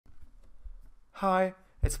Hi,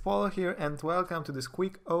 it's Paul here and welcome to this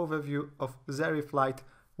quick overview of Zerif Lite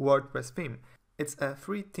WordPress theme. It's a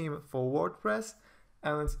free theme for WordPress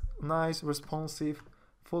and it's nice, responsive,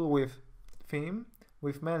 full width theme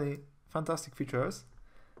with many fantastic features.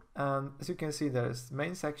 And as you can see, there's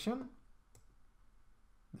main section,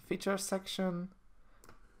 the features section,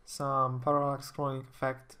 some parallax scrolling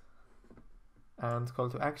effect and call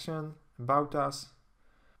to action, about us,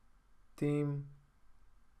 theme,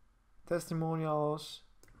 testimonials,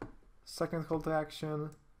 second call to action,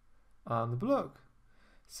 and the blog.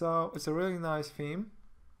 So it's a really nice theme,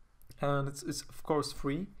 and it's of course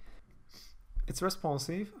free. It's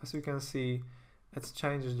responsive, as you can see. It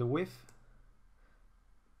changes the width,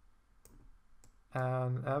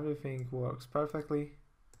 and everything works perfectly.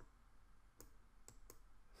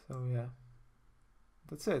 So yeah,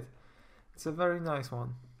 that's it. It's a very nice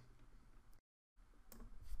one.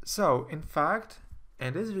 So in fact,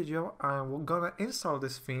 in this video, I'm gonna install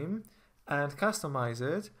this theme and customize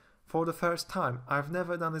it for the first time. I've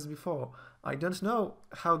never done this before. I don't know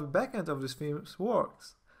how the backend of this theme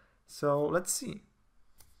works. So let's see.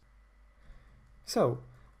 So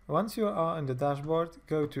once you are in the dashboard,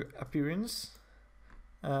 go to Appearance,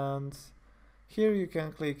 and here you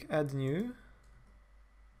can click Add New.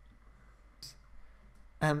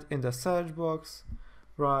 And in the search box,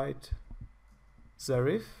 write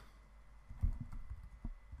Zerif.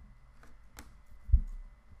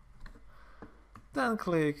 Then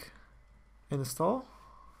click Install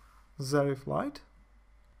Zerif Lite.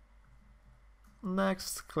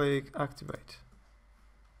 Next, click Activate.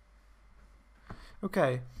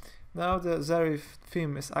 Okay, now the Zerif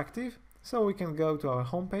theme is active, so we can go to our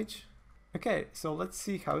homepage. Okay, so let's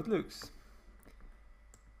see how it looks.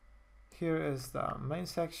 Here is the main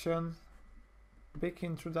section, big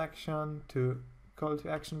introduction to call to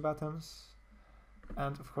action buttons,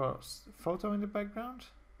 and of course, photo in the background.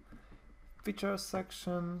 Features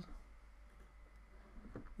section,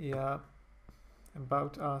 yeah,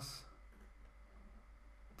 about us,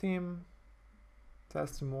 theme,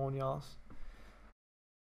 testimonials.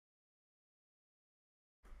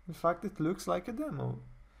 In fact, it looks like a demo.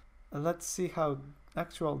 Let's see how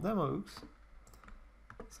actual demo looks.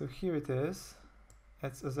 So here it is.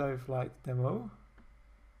 It's a Zerif Lite demo,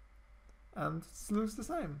 and it looks the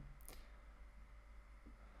same.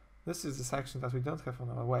 This is the section that we don't have on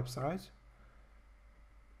our website,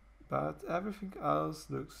 but everything else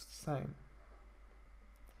looks the same.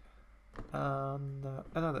 And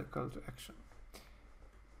another call to action.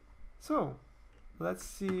 So let's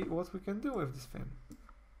see what we can do with this theme.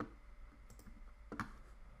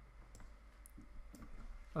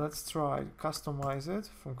 Let's try customize it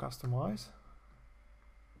from customize.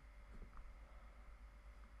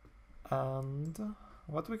 And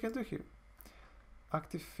what we can do here.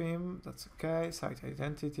 Active theme, that's okay. Site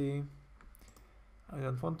identity. I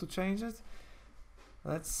don't want to change it.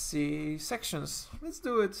 Let's see, sections. Let's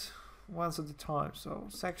do it once at a time. So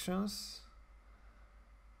sections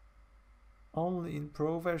only in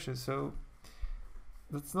pro version. So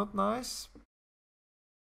that's not nice.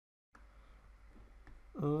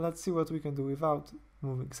 Let's see what we can do without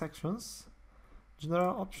moving sections.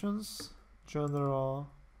 General options, general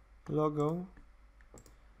logo,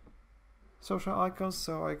 social icons,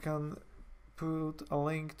 so I can put a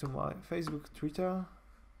link to my Facebook, Twitter,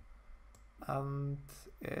 and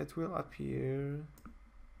it will appear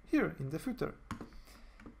here in the footer.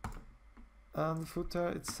 And the footer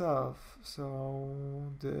itself, so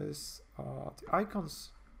these are the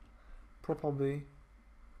icons, probably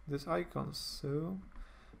these icons, so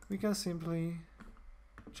we can simply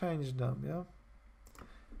change them, yeah?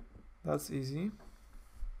 That's easy.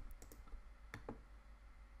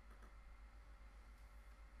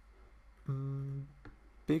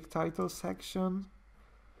 Big title section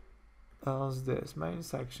as this main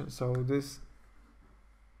section. So this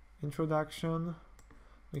introduction,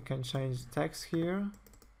 we can change the text here.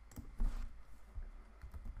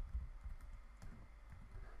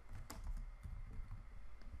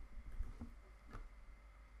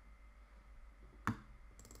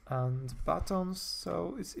 And buttons,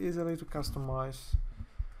 so it's easily to customize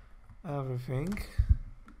everything.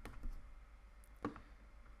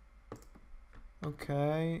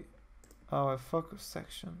 Okay, our focus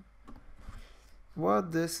section.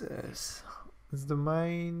 What this is, it's the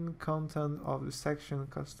main content of the section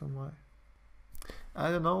customize. I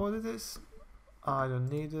don't know what it is. I don't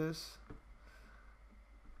need this.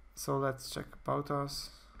 So let's check about us.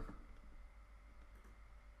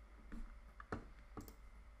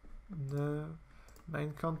 The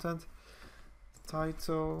main content,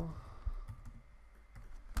 title,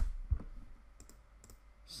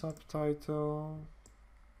 subtitle.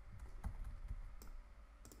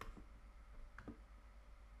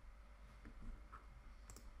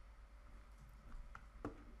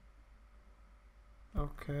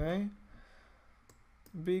 Okay,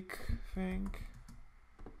 big thing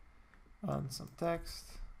and some text.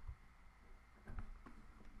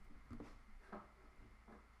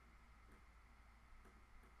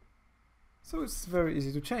 So it's very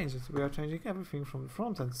easy to change it. We are changing everything from the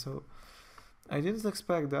front end, so I didn't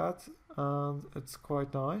expect that, and it's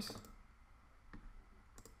quite nice.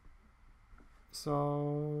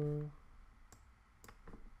 So,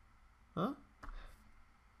 huh?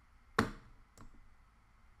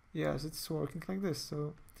 Yes, it's working like this,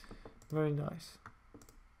 so very nice.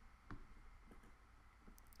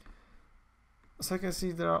 So I can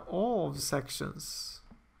see there are all of the sections,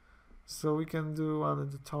 so we can do one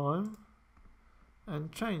at a time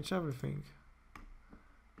and change everything.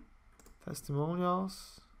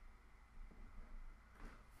 Testimonials.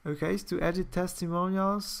 Okay, so to edit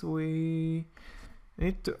testimonials, we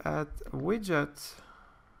need to add a widget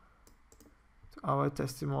to our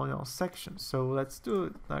testimonial section. So let's do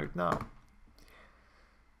it right now.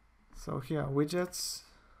 So here, widgets,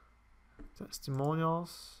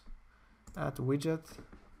 testimonials, add widget.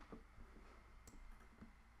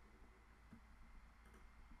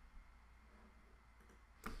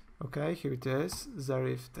 Okay, here it is,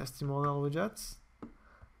 Zerif testimonial widgets.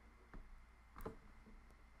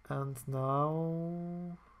 And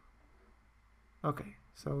now, okay,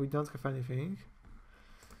 so we don't have anything.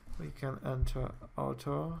 We can enter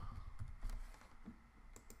author.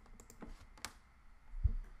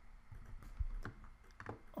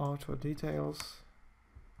 Author details.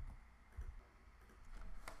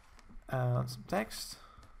 And some text.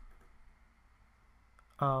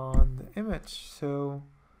 And the image. So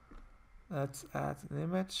let's add an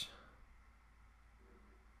image.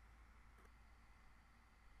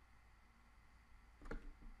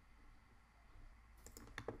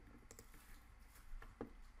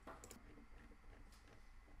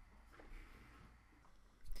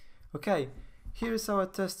 Okay, here is our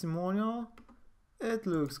testimonial. It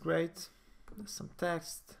looks great. There's some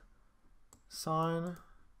text, sign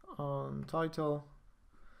on title.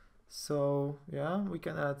 So yeah, we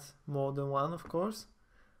can add more than one, of course,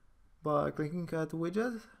 by clicking add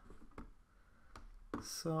widget.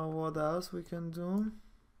 So what else we can do?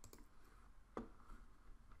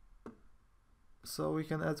 So we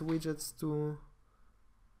can add widgets to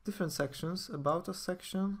different sections, about us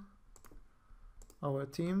section, our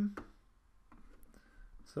team.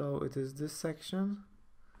 So it is this section.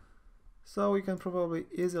 So we can probably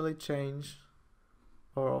easily change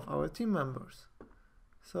all of our team members.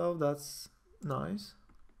 So that's nice.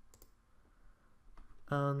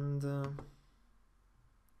 And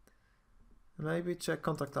maybe check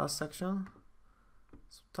contact us section.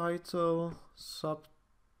 Title,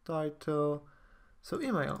 subtitle. So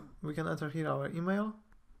email. We can enter here our email.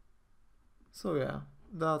 So yeah,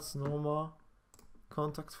 that's normal.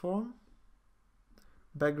 Contact form.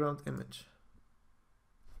 Background image.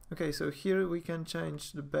 Okay, so here we can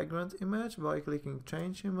change the background image by clicking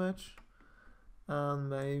change image, and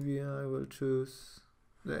maybe I will choose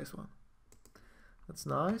this one. That's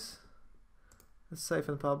nice. Let's save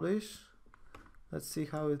and publish. Let's see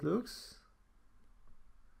how it looks.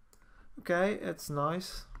 Okay, it's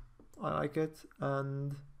nice. I like it,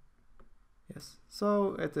 and yes,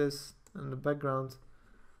 so it is in the background.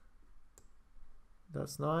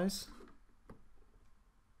 That's nice.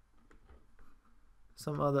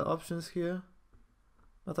 Some other options here,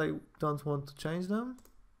 but I don't want to change them.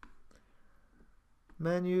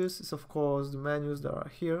 Menus is of course the menus that are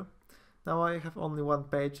here. Now I have only one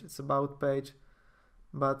page, it's about page,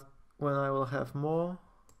 but when I will have more,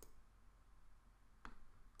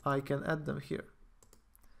 I can add them here.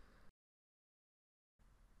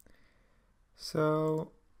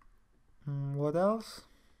 So what else?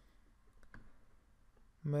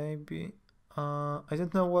 Maybe I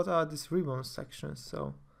don't know what are these ribbon sections,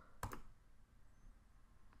 so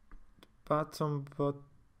bottom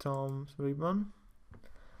ribbon.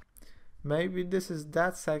 Maybe this is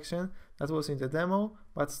that section that was in the demo,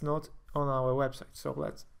 but it's not on our website. So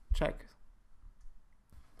let's check.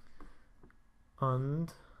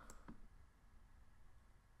 And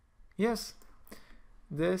yes,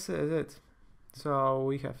 this is it. So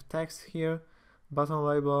we have text here, button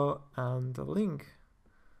label, and a link.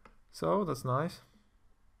 So that's nice.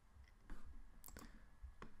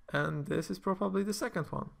 And this is probably the second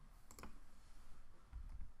one.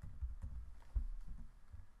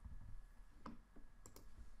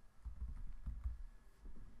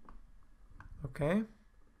 Okay.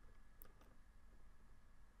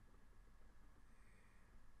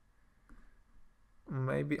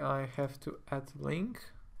 maybe I have to add link.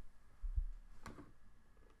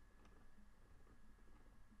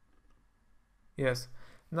 Yes,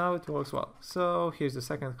 now it works well. So here's the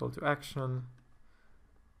second call to action.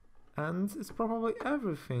 And it's probably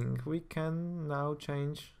everything. We can now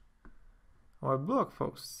change our blog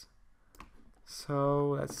posts.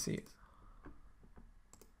 So let's see it.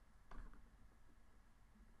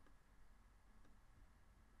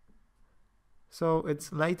 So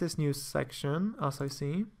it's latest news section, as I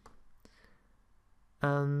see,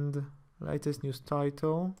 and latest news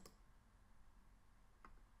title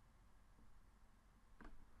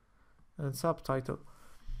and subtitle.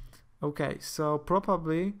 Okay, so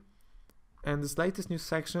probably, and this latest news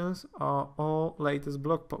sections are all latest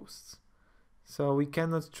blog posts. So we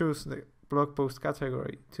cannot choose the blog post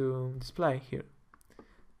category to display here,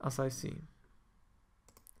 as I see.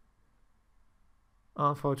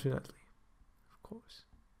 Unfortunately, of course.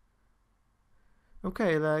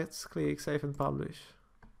 Okay, let's click Save and Publish.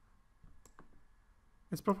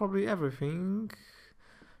 It's probably everything.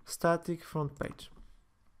 Static front page.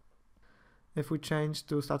 If we change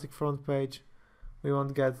to static front page, we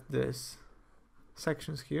won't get this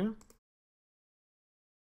sections here.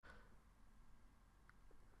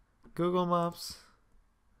 Google Maps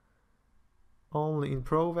only in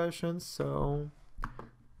Pro versions, so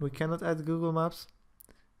we cannot add Google Maps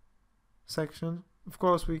section. Of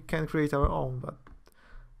course, we can create our own, but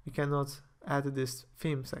we cannot add this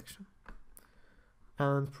theme section.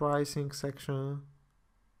 And pricing section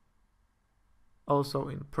also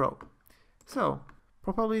in Pro. So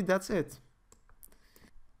probably that's it.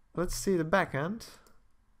 Let's see the backend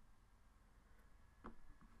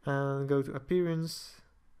and go to appearance,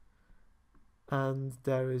 and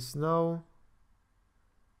there is no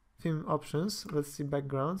theme options. Let's see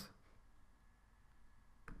background,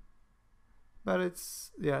 but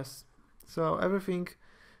it's, yes, so everything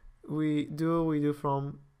we do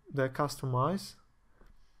from the customize,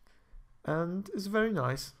 and it's very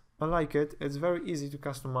nice. I like it. It's very easy to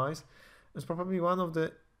customize. It's probably one of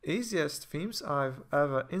the easiest themes I've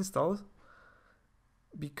ever installed,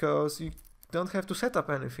 because you don't have to set up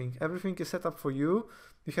anything. Everything is set up for you.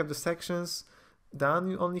 You have the sections done.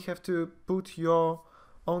 You only have to put your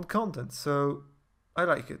own content. So I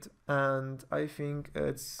like it, and I think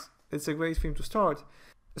it's a great theme to start,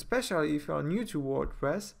 especially if you are new to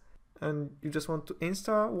WordPress and you just want to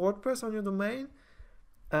install WordPress on your domain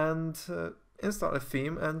and install a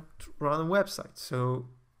theme and run a website. So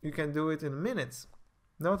you can do it in minutes,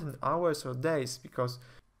 not in hours or days, because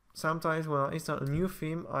sometimes when I install a new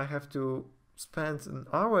theme, I have to spend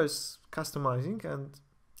hours customizing, and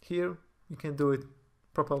here you can do it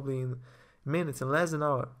probably in minutes, in less than an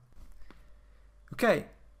hour. Okay,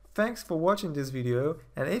 thanks for watching this video,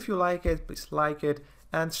 and if you like it, please like it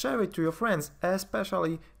and share it to your friends,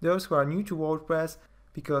 especially those who are new to WordPress,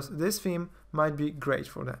 because this theme might be great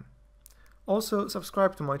for them. Also,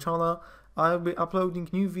 subscribe to my channel. I'll be uploading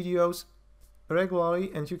new videos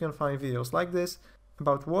regularly, and you can find videos like this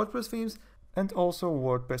about WordPress themes and also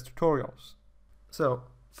WordPress tutorials. So,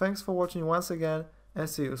 thanks for watching once again, and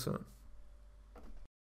see you soon.